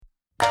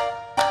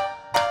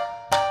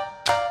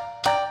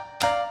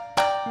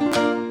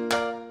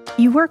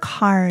You work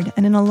hard,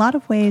 and in a lot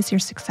of ways, you're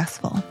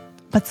successful.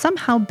 But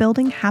somehow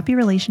building happy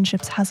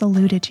relationships has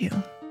eluded you.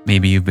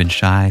 Maybe you've been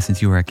shy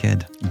since you were a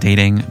kid.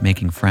 Dating,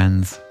 making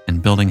friends,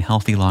 and building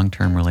healthy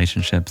long-term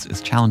relationships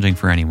is challenging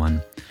for anyone,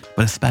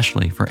 but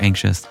especially for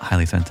anxious,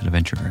 highly sensitive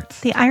introverts.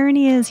 The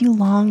irony is you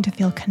long to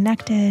feel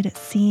connected,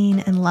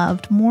 seen, and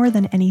loved more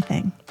than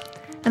anything.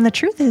 And the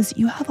truth is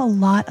you have a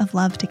lot of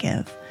love to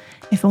give,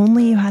 if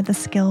only you had the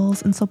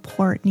skills and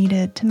support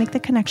needed to make the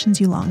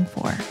connections you long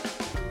for.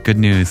 Good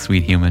news,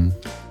 sweet human.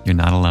 You're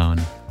not alone.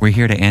 We're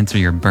here to answer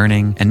your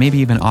burning and maybe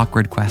even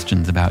awkward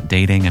questions about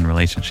dating and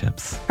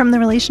relationships. From the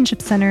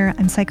Relationship Center,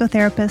 I'm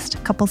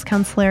psychotherapist, couples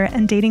counselor,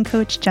 and dating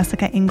coach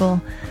Jessica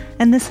Engle.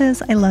 And this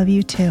is I Love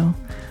You Too,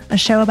 a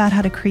show about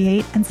how to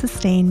create and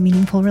sustain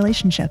meaningful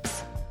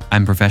relationships.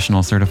 I'm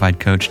professional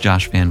certified coach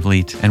Josh Van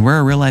Vliet, and we're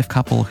a real-life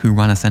couple who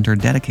run a center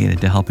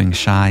dedicated to helping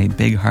shy,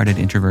 big-hearted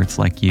introverts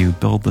like you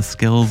build the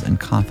skills and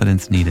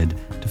confidence needed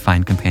to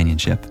find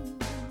companionship.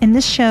 In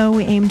this show,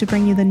 we aim to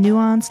bring you the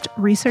nuanced,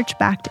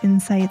 research-backed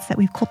insights that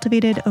we've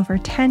cultivated over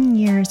 10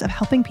 years of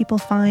helping people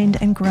find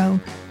and grow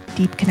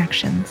deep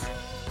connections.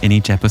 In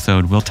each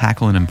episode, we'll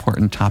tackle an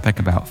important topic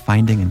about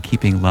finding and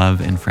keeping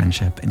love and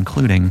friendship,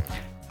 including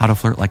how to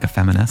flirt like a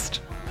feminist,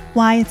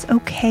 why it's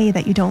okay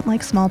that you don't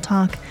like small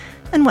talk,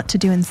 and what to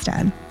do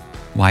instead,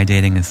 why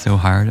dating is so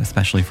hard,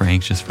 especially for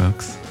anxious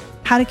folks,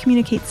 how to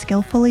communicate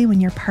skillfully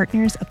when your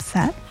partner's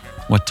upset,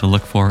 what to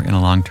look for in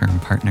a long-term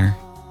partner,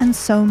 and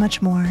so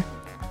much more.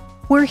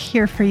 We're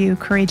here for you,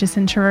 courageous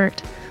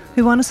introvert.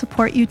 We want to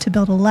support you to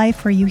build a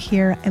life where you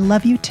hear I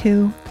love you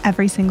too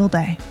every single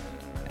day.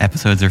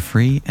 Episodes are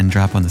free and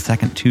drop on the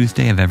second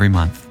Tuesday of every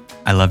month.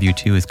 I Love You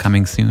Too is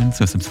coming soon,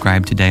 so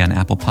subscribe today on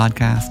Apple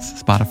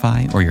Podcasts,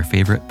 Spotify, or your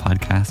favorite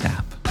podcast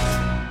app.